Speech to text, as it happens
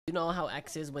You know how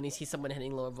X is when he sees someone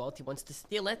hitting lower vault, he wants to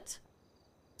steal it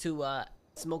to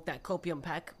smoke that copium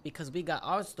pack because we got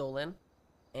ours stolen,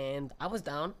 and I was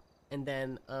down, and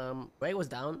then Ray was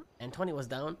down, and Tony was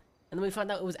down, and then we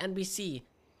found out it was NBC.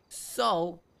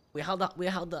 So we got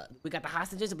the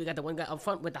hostages, we got the one guy up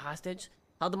front with the hostage,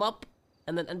 held them up,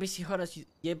 and then NBC heard us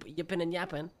yipping and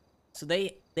yapping, so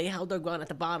they held their ground at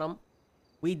the bottom.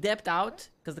 We dipped out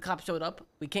because the cops showed up.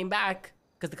 We came back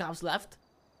because the cops left.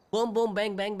 Boom, boom,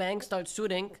 bang, bang, bang, start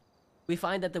shooting. We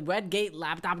find that the red gate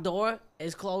laptop door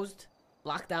is closed,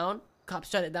 locked down. Cops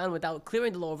shut it down without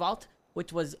clearing the lower vault,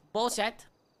 which was bullshit.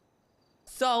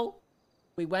 So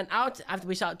we went out after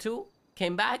we shot 2,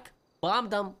 came back,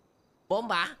 bombed them,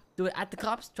 bomba, do it at the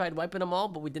cops, tried wiping them all,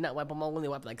 but we did not wipe them all. We only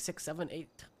wiped like 6, 7,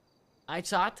 8. I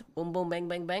shot, boom, boom, bang,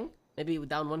 bang, bang. Maybe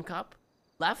down 1 cop.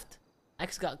 Left.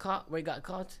 X got caught, Ray got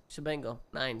caught. Shebango.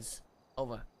 9s.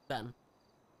 Over. Done.